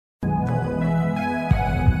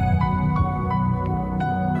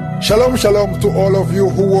Shalom, shalom to all of you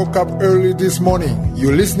who woke up early this morning.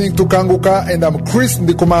 You're listening to KANGUKA and I'm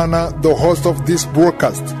Ndikumana, the host of this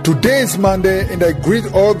broadcast. Today is Monday and I greet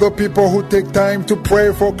all the people who take time to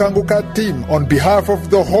pray for KANGUKA team. On behalf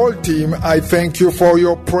of the whole team, I thank you for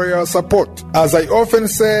your prayer support. As I often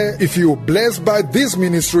say, if you're blessed by this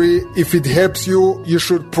ministry, if it helps you, you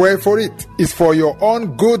should pray for it. It's for your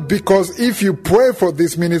own good, because if you pray for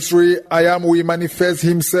this ministry, I am will manifest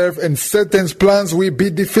himself and Satan's plans will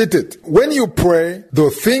be defeated. When you pray, the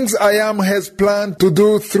things I am has planned to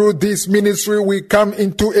do through this ministry will come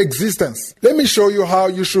into existence. Let me show you how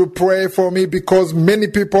you should pray for me, because many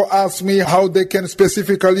people ask me how they can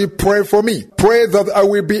specifically pray for me. Pray that I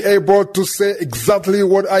will be able to say exactly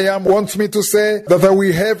what I am wants me to say, that I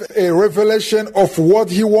will have a revelation of what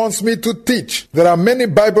he wants me to teach. There are many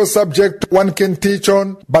Bible subjects one can teach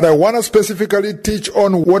on, but I want to specifically teach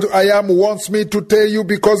on what I am wants me to tell you,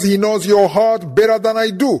 because he knows your heart better than I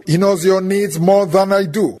do. He knows your needs more than I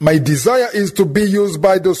do. My desire is to be used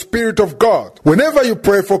by the Spirit of God. Whenever you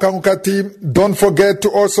pray for KANGUKA team, don't forget to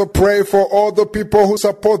also pray for all the people who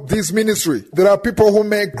support this ministry. There are people who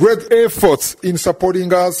make great efforts in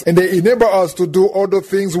supporting us, and they enable us to do all the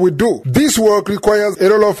things we do. This work requires a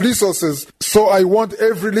lot of resources, so I want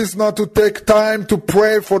every listener to take time to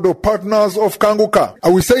pray for the partners of KANGUKA. I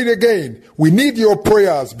will say it again. We need your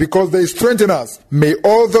prayers because they strengthen us. May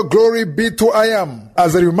all the glory be to I Am.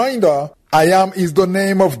 As a reminder, I Am is the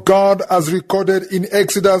name of God as recorded in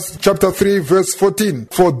Exodus chapter 3 verse 14.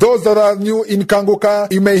 For those that are new in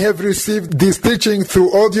KANGUKA, you may have received this teaching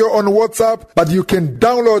through audio on WhatsApp, but you can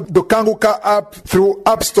download the KANGUKA app through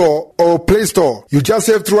App Store or Play Store. You just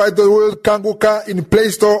have to write the word KANGUKA in Play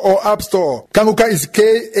Store or App Store. KANGUKA is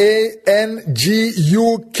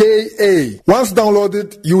KANGUKA. Once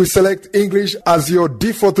downloaded, you will select English as your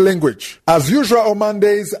default language. As usual on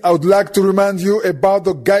Mondays, I would like to remind you about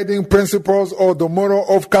the guiding principles or the motto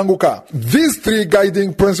of KANGUKA. These three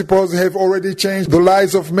guiding principles have already changed the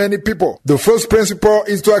lives of many people. The first principle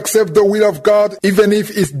is to accept the will of God even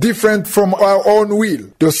if it's different from our own will.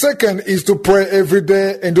 The second is to pray every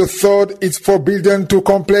day, and the third is forbidden to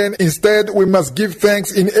complain. Instead, we must give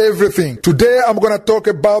thanks in everything. Today, I'm going to talk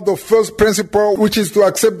about the first principle, which is to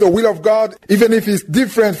accept the will of God even if it's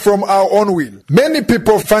different from our own will. Many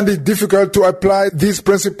people find it difficult to apply this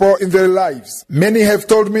principle in their lives. Many have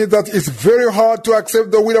told me that it's very hard to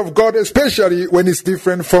accept the will of God, especially when it's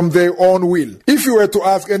different from their own will. If you were to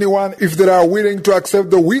ask anyone if they are willing to accept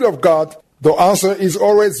the will of God, the answer is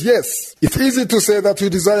always yes. It's easy to say that you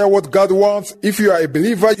desire what God wants. If you are a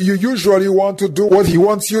believer, you usually want to do what He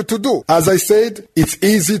wants you to do. As I said, it's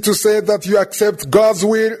easy to say that you accept God's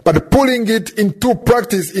will, but putting it into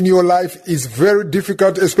practice in your life is very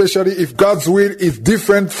difficult, especially if God's will is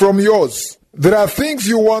different from yours. There are things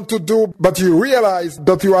you want to do, but you realize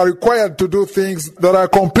that you are required to do things that are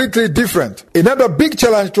completely different. Another big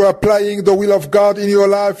challenge to applying the will of God in your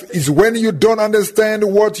life is when you don't understand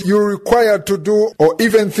what you're required to do, or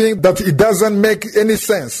even think that it doesn't make any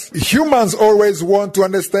sense. Humans always want to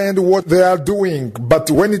understand what they are doing,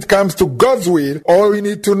 but when it comes to God's will, all we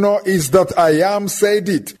need to know is that I Am said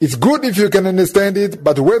it. It's good if you can understand it,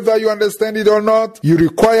 but whether you understand it or not, you're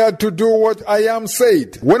required to do what I Am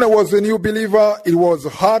said. When I was a new believer, it was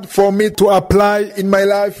hard for me to apply in my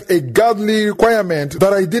life a godly requirement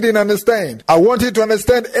that I didn't understand. I wanted to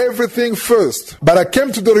understand everything first, but I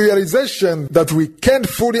came to the realization that we can't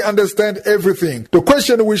fully understand everything. The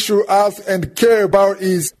question we should ask and care about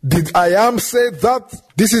is, did I Am say that?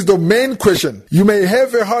 This is the main question. You may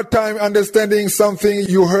have a hard time understanding something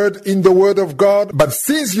you heard in the Word of God, but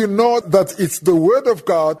since you know that it's the Word of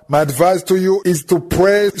God, my advice to you is to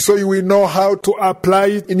pray so you will know how to apply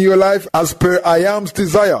it in your life as per I Am's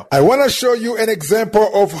desire. I want to show you an example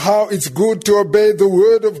of how it's good to obey the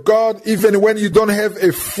Word of God even when you don't have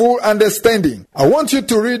a full understanding. I want you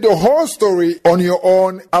to read the whole story on your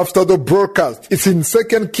own after the broadcast. It's in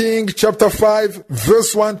 2 Kings chapter 5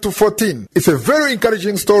 verse 1 to 14. It's a very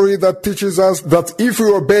encouraging story that teaches us that if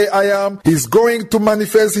we obey I Am, He's going to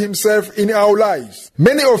manifest Himself in our lives.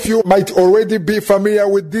 Many of you might already be familiar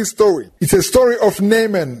with this story. It's a story of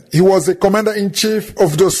Naaman. He was a commander-in-chief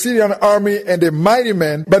of the Syrian army and a mighty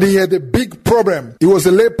man, but he had a big problem. He was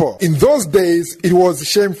a leper. In those days, it was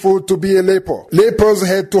shameful to be a leper. Lepers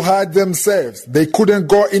had to hide themselves. They couldn't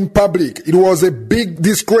go in public. It was a big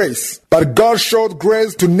disgrace. But God showed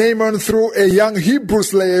grace to Naaman through a young Hebrew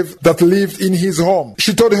slave that lived in his home. along.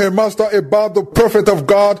 She told her master about the prophet of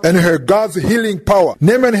God and her God's healing power.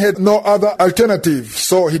 Naaman had no other alternative,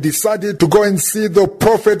 so he decided to go and see the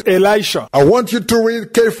prophet Elisha. I want you to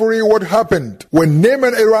read carefully what happened. When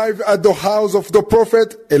Naaman arrived at the house of the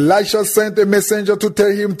prophet, Elisha sent a messenger to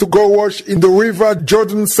tell him to go wash in the river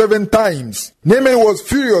Jordan 7 times. Naaman was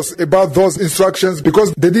furious about those instructions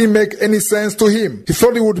because they didn't make any sense to him. He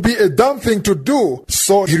thought it would be a dumb thing to do,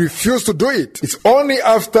 so he refused to do it. It's only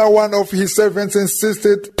after one of his servants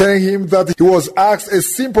insisted, telling him that he was asked a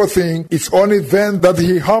simple thing, it's only then that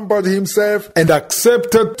he humbled himself and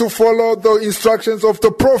accepted to follow the instructions of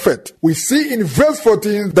the prophet. We see in verse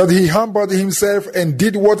 14 that he humbled himself and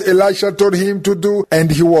did what Elisha told him to do,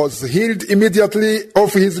 and he was healed immediately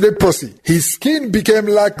of his leprosy. His skin became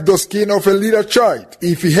like the skin of a little child.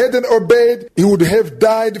 If he hadn't obeyed, he would have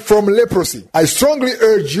died from leprosy. I strongly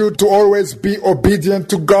urge you to always be obedient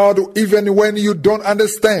to God even when you don't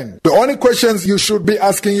understand. The only questions you should be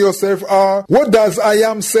asking yourself are, what does I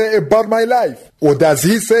am say about my life? What does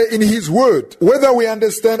he say in his word? Whether we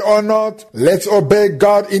understand or not, let's obey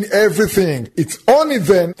God in everything. It's only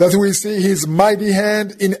then that we see his mighty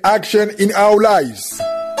hand in action in our lives.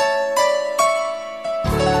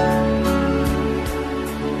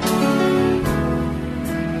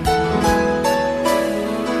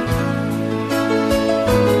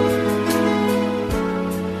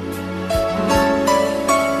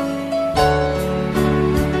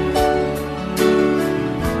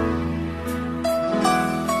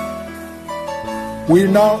 We're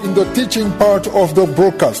now in the teaching part of the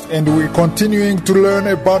broadcast, and we're continuing to learn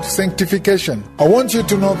about sanctification. I want you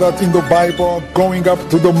to know that in the Bible, going up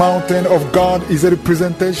to the mountain of God is a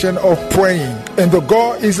representation of praying. And the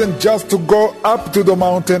goal isn't just to go up to the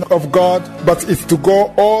mountain of God, but it's to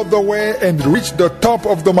go all the way and reach the top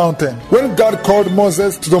of the mountain. When God called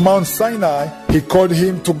Moses to the Mount Sinai, he called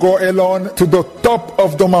him to go alone to the top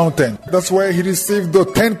of the mountain. That's where he received the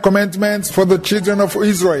 10 commandments for the children of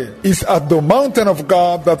Israel. It's at the mountain of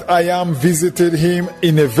God that I am visited him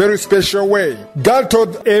in a very special way. God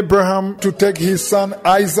told Abraham to take his son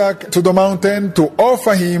Isaac to the mountain to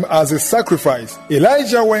offer him as a sacrifice.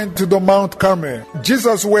 Elijah went to the Mount Carmel.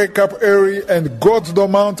 Jesus woke up early and go to the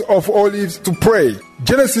Mount of Olives to pray.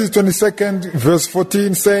 Genesis 22nd verse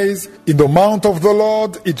 14 says, in the mount of the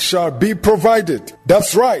Lord it shall be provided.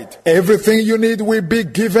 That's right. Everything you need will be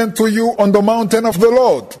given to you on the mountain of the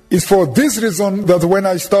Lord. It's for this reason that when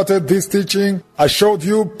I started this teaching, I showed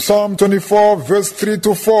you Psalm 24 verse 3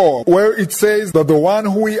 to 4, where it says that the one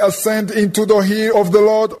who will ascend into the hill of the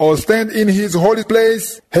Lord or stand in his holy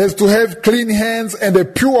place has to have clean hands and a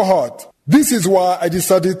pure heart. This is why I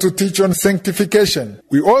decided to teach on sanctification.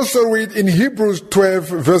 We also read in Hebrews 12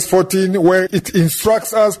 verse 14 where it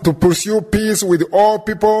instructs us to pursue peace with all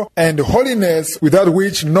people and holiness without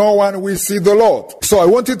which no one will see the Lord. So I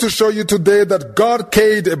wanted to show you today that God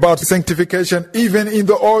cared about sanctification even in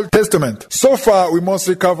the Old Testament. So far we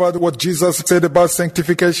mostly covered what Jesus said about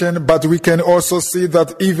sanctification, but we can also see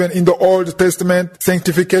that even in the Old Testament,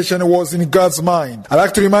 sanctification was in God's mind. I'd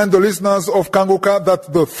like to remind the listeners of KANGUKA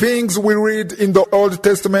that the things we read in the Old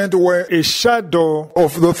Testament were a shadow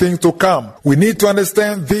of the things to come. We need to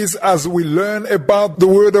understand this as we learn about the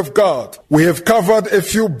Word of God. We have covered a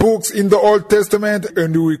few books in the Old Testament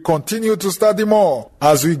and we will continue to study more.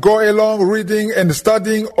 As we go along reading and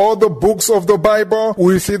studying all the books of the Bible,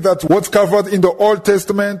 we see that what's covered in the Old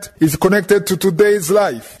Testament is connected to today's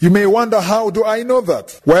life. You may wonder, how do I know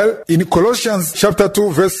that? Well, in Colossians chapter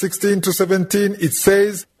 2 verse 16 to 17, it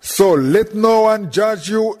says, so let no one judge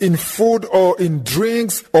you in food or in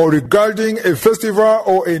drinks or regarding a festival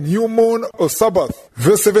or a new moon or Sabbath.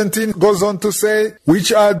 Verse 17 goes on to say,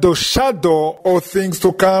 which are the shadow of things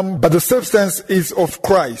to come, but the substance is of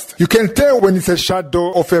Christ. You can tell when it's a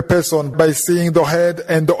shadow of a person by seeing the head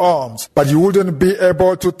and the arms, but you wouldn't be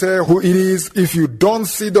able to tell who it is if you don't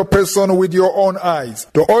see the person with your own eyes.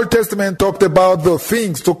 The Old Testament talked about the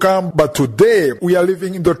things to come, but today we are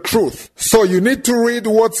living in the truth. So you need to read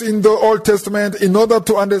what's in the Old Testament in order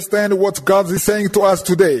to understand what God is saying to us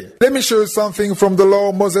today. Let me show you something from the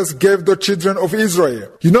law Moses gave the children of Israel.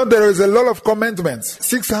 You know, there is a lot of commandments,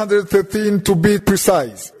 613 to be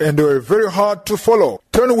precise, and they are very hard to follow.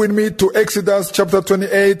 Turn with me to Exodus chapter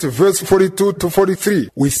 28 verse 42 to 43.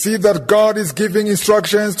 We see that God is giving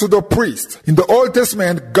instructions to the priest. In the Old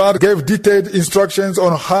Testament, God gave detailed instructions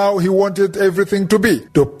on how he wanted everything to be.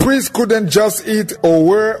 The priest couldn't just eat or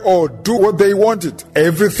wear or do what they wanted.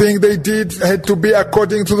 Everything they did had to be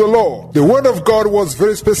according to the law. The word of God was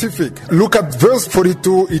very specific. Look at verse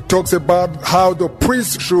 42. It talks about how the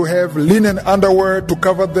priests should have linen underwear to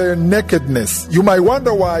cover their nakedness. You might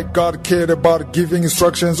wonder why God cared about giving instructions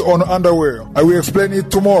instructions on underwear. I will explain it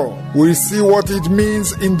tomorrow. We'll see what it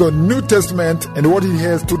means in the New Testament and what it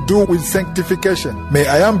has to do with sanctification. May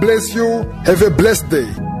I bless you. Have a blessed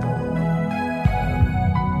day.